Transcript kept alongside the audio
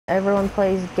everyone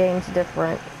plays games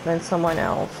different than someone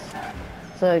else.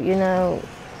 So, you know,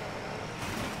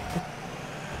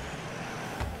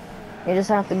 you just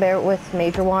have to bear with me.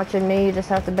 If you're watching me, you just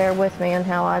have to bear with me on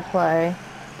how I play.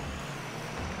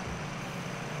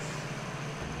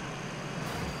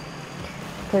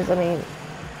 Because, I mean,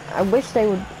 I wish they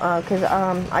would, because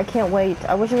I can't wait.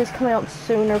 I wish it was coming out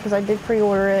sooner because I did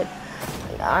pre-order it.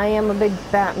 I am a big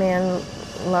Batman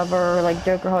lover, like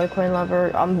Joker, Harley Quinn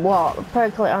lover. Well,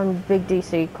 practically I'm a big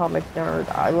DC comic nerd.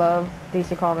 I love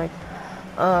DC Comics.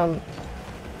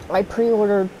 I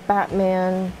pre-ordered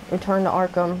Batman Return to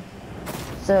Arkham.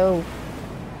 So,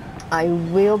 I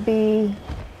will be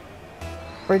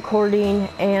recording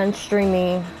and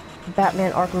streaming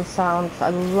Batman Arkham Asylum. I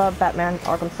love Batman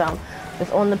Arkham Asylum.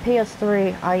 It's on the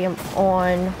PS3. I am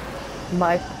on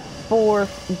my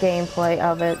 4th gameplay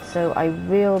of it, so I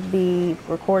will be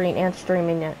recording and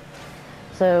streaming it.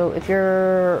 So if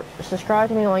you're subscribed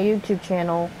to me on my YouTube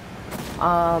channel,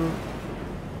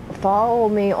 follow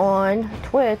me on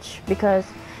Twitch, because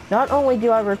not only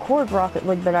do I record Rocket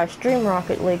League, but I stream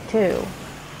Rocket League too.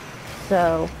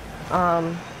 So,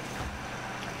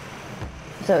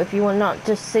 so if you want to not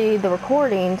just see the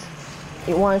recordings,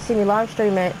 you want to see me live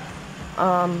stream it,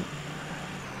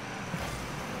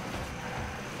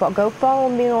 but go follow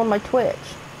me on my Twitch.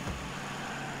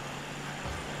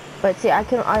 But see,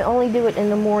 I only do it in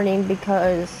the morning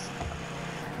because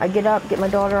I get up, get my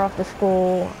daughter off to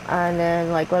school, and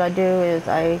then like what I do is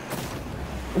I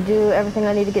do everything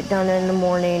I need to get done in the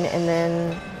morning, and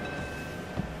then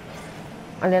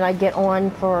I get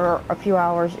on for a few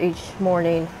hours each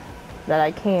morning that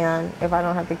I can, if I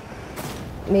don't have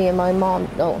to, me and my mom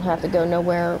don't have to go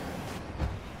nowhere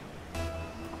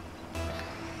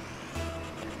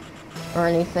or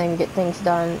anything, get things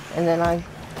done, and then I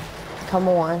come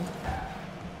on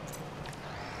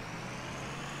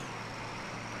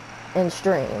and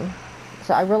stream.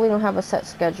 So I really don't have a set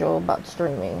schedule about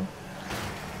streaming.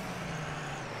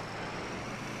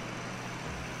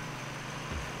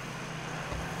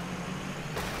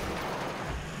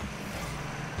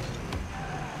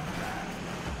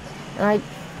 And I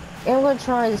am going to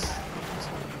try to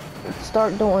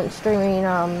start doing streaming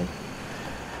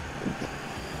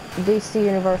DC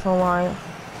Universe Online.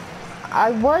 I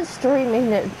was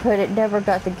streaming it, but it never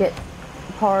got to get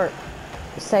part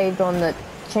saved on the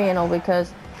channel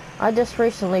because I just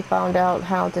recently found out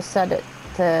how to set it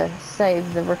to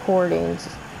save the recordings.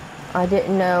 I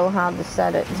didn't know how to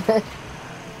set it to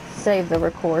save the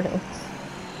recordings.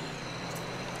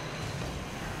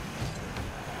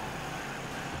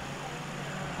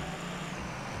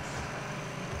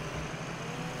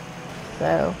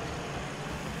 So,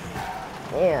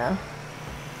 yeah.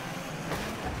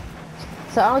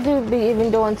 So I'll be even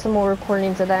doing some more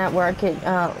recordings of that where I could,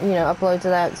 you know, upload to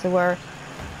that, so where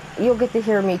you'll get to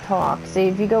hear me talk. See,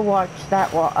 if you go watch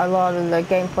that, a lot of the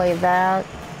gameplay of that,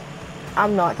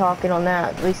 I'm not talking on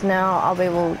that. At least now I'll be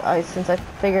able, since I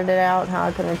figured it out how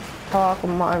I can talk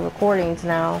on my recordings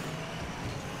now.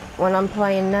 When I'm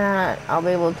playing that, I'll be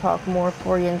able to talk more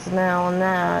for you now on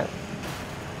that.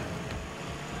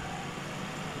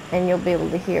 And you'll be able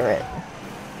to hear it.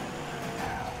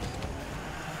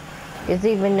 Because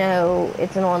even though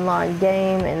it's an online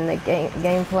game and the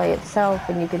gameplay itself,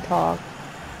 and you could talk,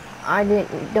 I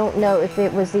don't know if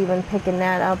it was even picking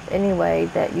that up anyway.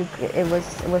 That it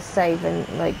was saving,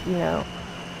 like, you know,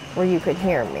 where you could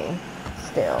hear me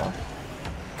still.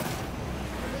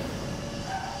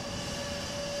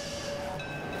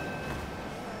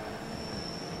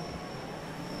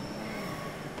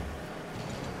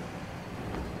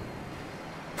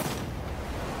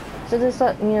 So just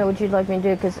let me know what you'd like me to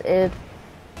do, because if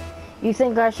you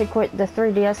think I should quit the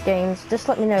 3DS games, just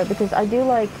let me know, because I do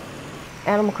like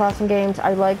Animal Crossing games.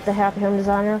 I like the Happy Home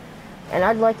Designer, and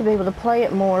I'd like to be able to play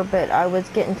it more, but I was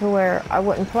getting to where I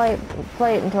wouldn't play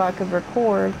it until I could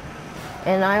record,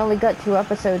 and I only got 2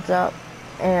 episodes up,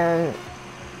 and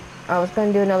I was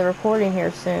going to do another recording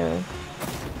here soon.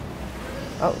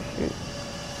 Oh, shoot.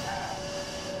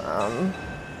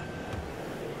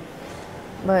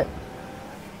 But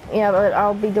yeah, but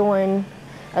I'll be doing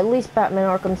at least Batman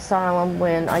Arkham Asylum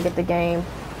when I get the game,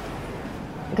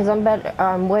 because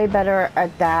I'm way better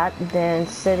at that than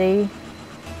City.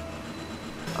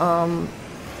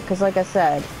 Because like I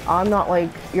said, I'm not like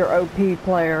your OP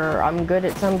player. I'm good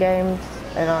at some games,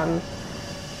 and I'm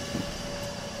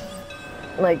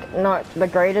like not the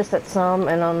greatest at some,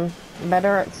 and I'm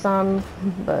better at some,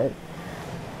 but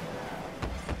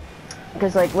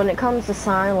because like when it comes to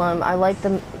Asylum, I like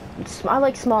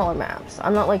smaller maps.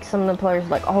 I'm not like some of the players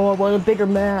like, oh, I want a bigger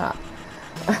map.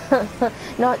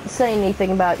 Not saying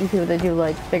anything about you people that do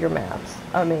like bigger maps.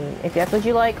 I mean, if that's what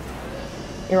you like,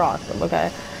 you're awesome,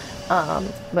 okay?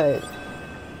 But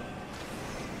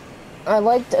I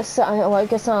like a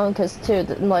song because too,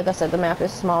 like I said, the map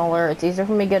is smaller. It's easier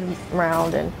for me to get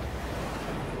around, and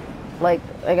like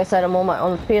I said, I'm on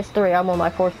the PS3. I'm on my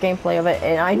 4th gameplay of it,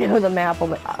 and I know the map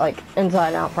like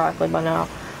inside out practically by now.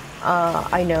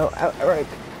 I know like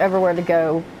everywhere to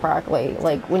go practically.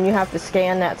 Like when you have to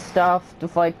scan that stuff to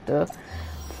like to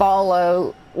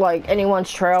follow like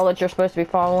anyone's trail that you're supposed to be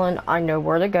following, I know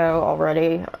where to go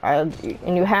already. And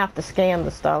you have to scan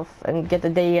the stuff and get the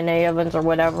DNA evidence or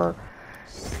whatever.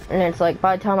 And it's like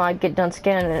by the time I get done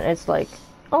scanning it, it's like,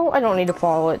 oh, I don't need to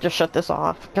follow it. Just shut this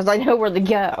off because I know where to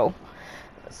go.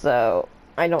 So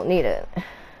I don't need it.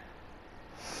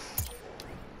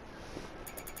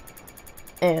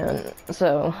 And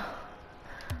so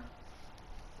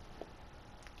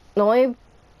the only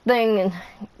thing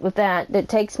with that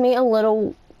takes me a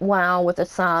little while with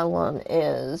Asylum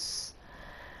is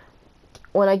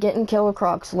when I get in Killer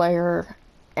Croc's lair,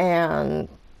 and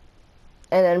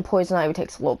then Poison Ivy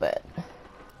takes a little bit.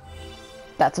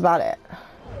 That's about it.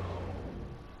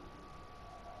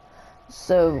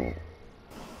 So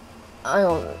I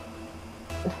don't.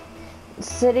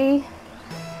 City.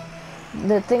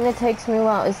 The thing that takes me a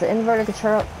while is the inverted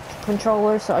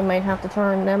controller, so I might have to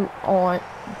turn them on,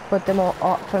 put them on,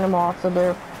 turn them off, so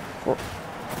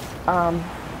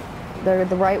they're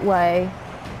the right way.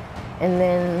 And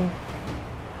then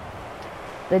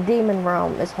the demon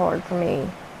realm is hard for me.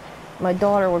 My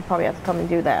daughter would probably have to come and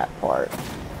do that part,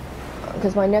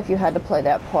 because my nephew had to play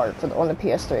that part on the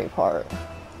PS3 part.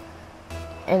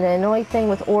 And then the only thing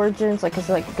with Origins, like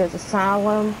it goes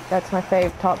Asylum, that's my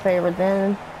top favorite.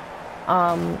 Then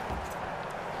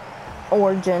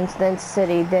Origins, then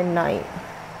City, then Night.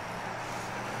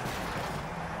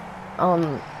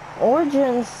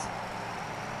 Origins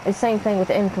is same thing with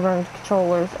the inverted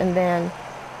controllers, and then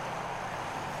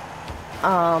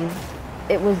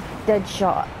it was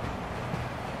Deadshot.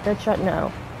 Deadshot,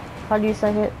 no. How do you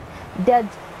say it?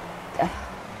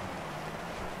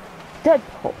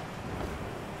 Deadpool.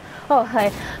 Oh,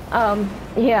 hey.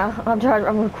 Yeah,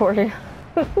 I'm recording.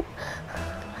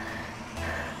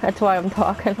 That's why I'm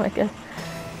talking like this.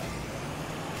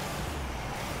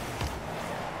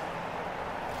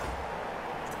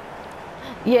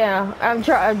 Yeah, I'm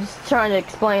just trying to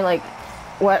explain like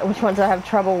which ones I have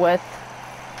trouble with.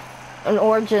 In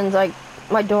Origins, like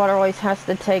my daughter always has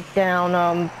to take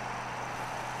down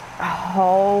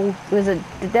was it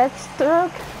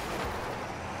Deathstroke?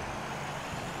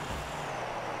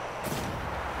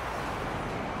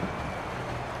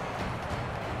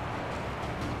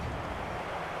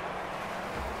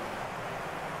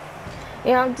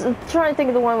 Yeah, I'm trying to think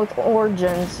of the one with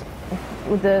Origins,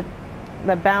 with the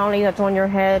bounty that's on your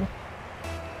head.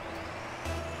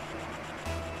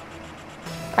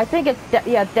 I think it's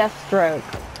Deathstroke.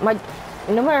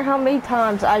 No matter how many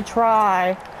times I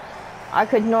try, I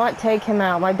could not take him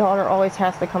out. My daughter always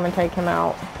has to come and take him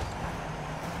out.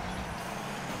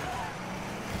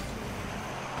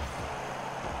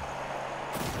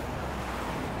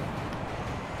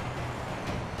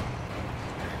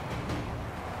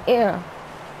 Yeah.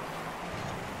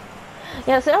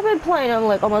 Yeah, see, I've been playing them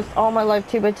like almost all my life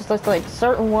too, but just like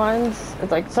certain ones,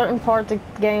 it's like certain parts of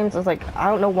games, it's like, I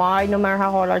don't know why, no matter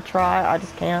how hard I try, I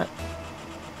just can't.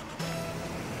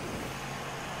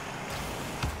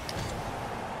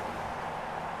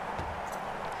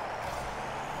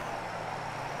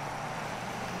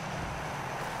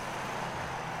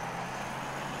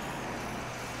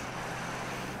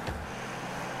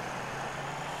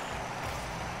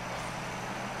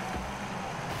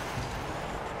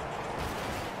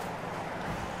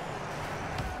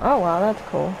 Oh wow, that's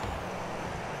cool.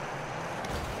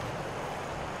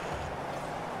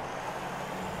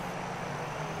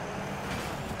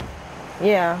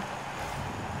 Yeah.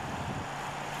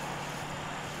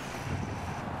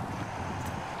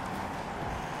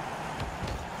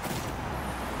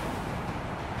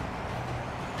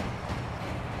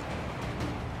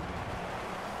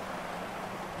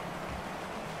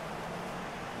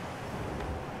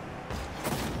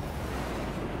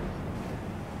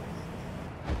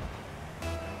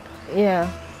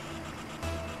 Yeah.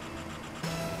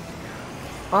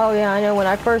 Oh yeah, I know when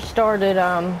I first started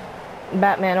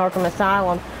Batman Arkham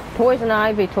Asylum, Poison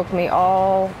Ivy took me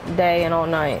all day and all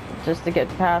night just to get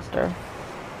past her.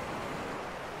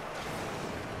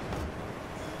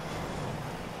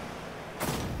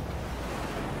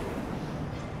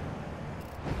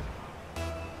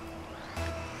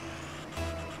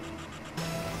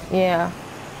 Yeah.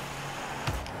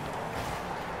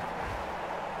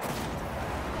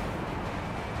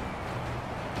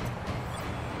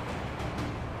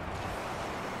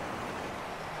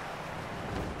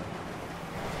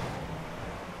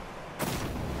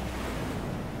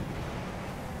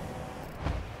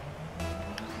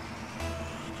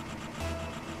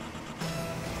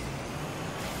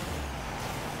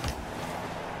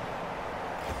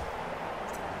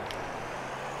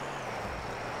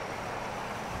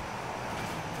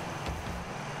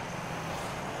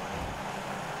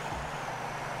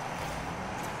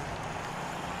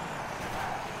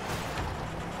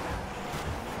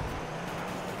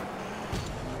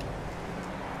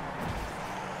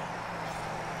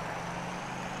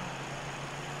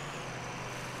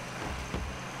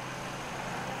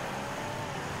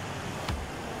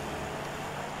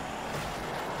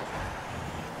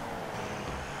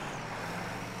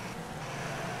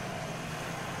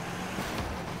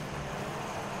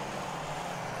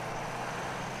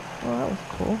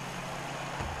 cool.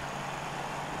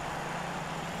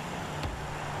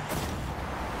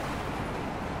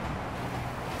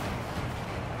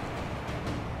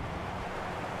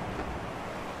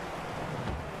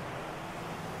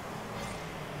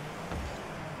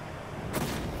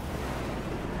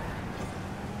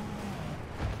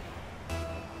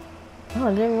 Oh,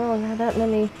 I didn't really have that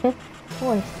many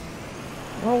points.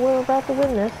 Well, we're about to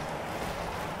win this.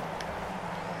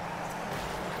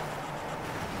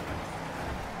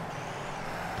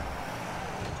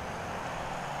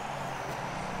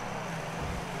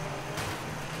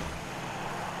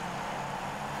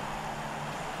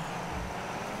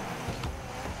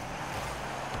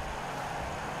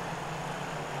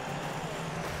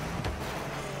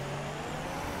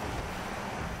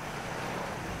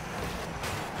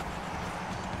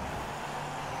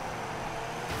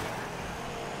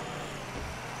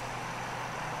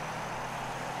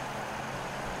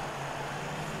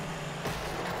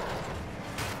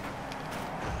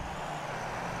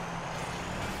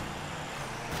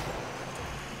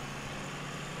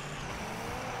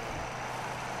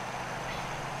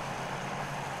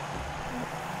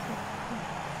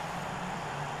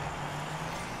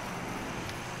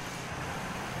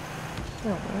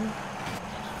 Oh,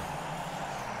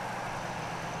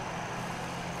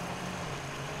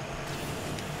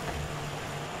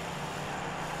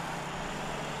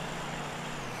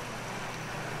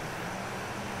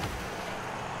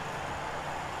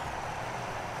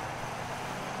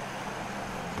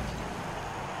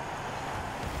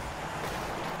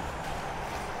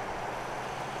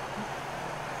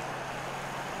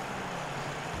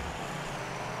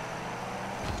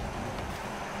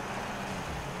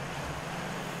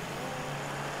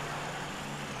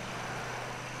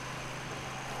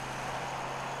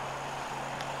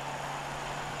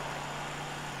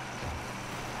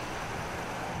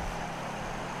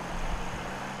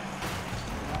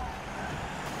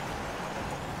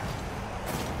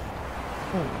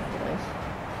 oh my goodness.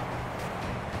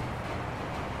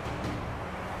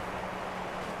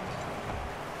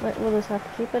 But we'll just have to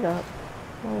keep it up.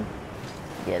 We'll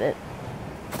get it.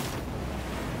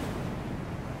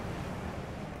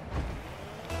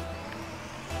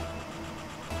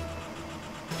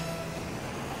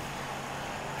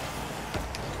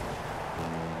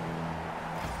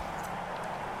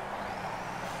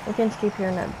 I can keep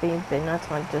hearing that beeping. That's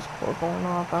my Discord going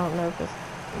off. I don't know if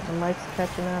the mic's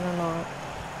catching that or not.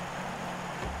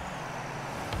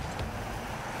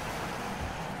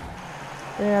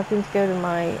 Then I can go to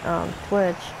my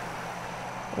Twitch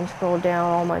and scroll down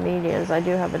all my medias. I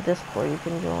do have a Discord you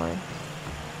can join.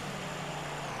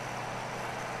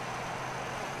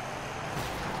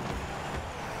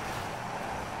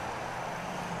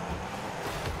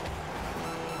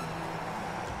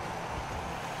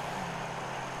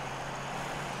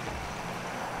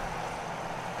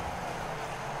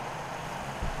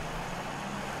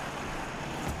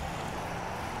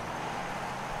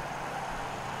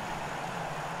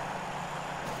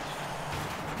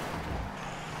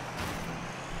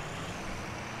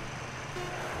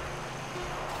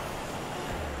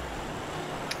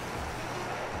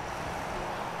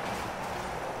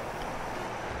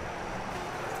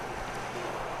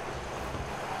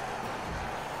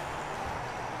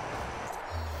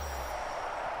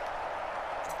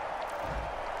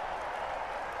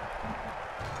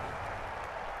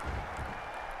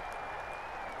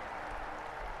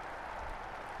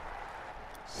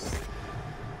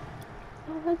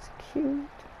 Oh, that's cute.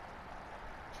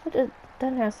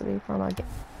 That has to be from a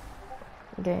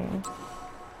game.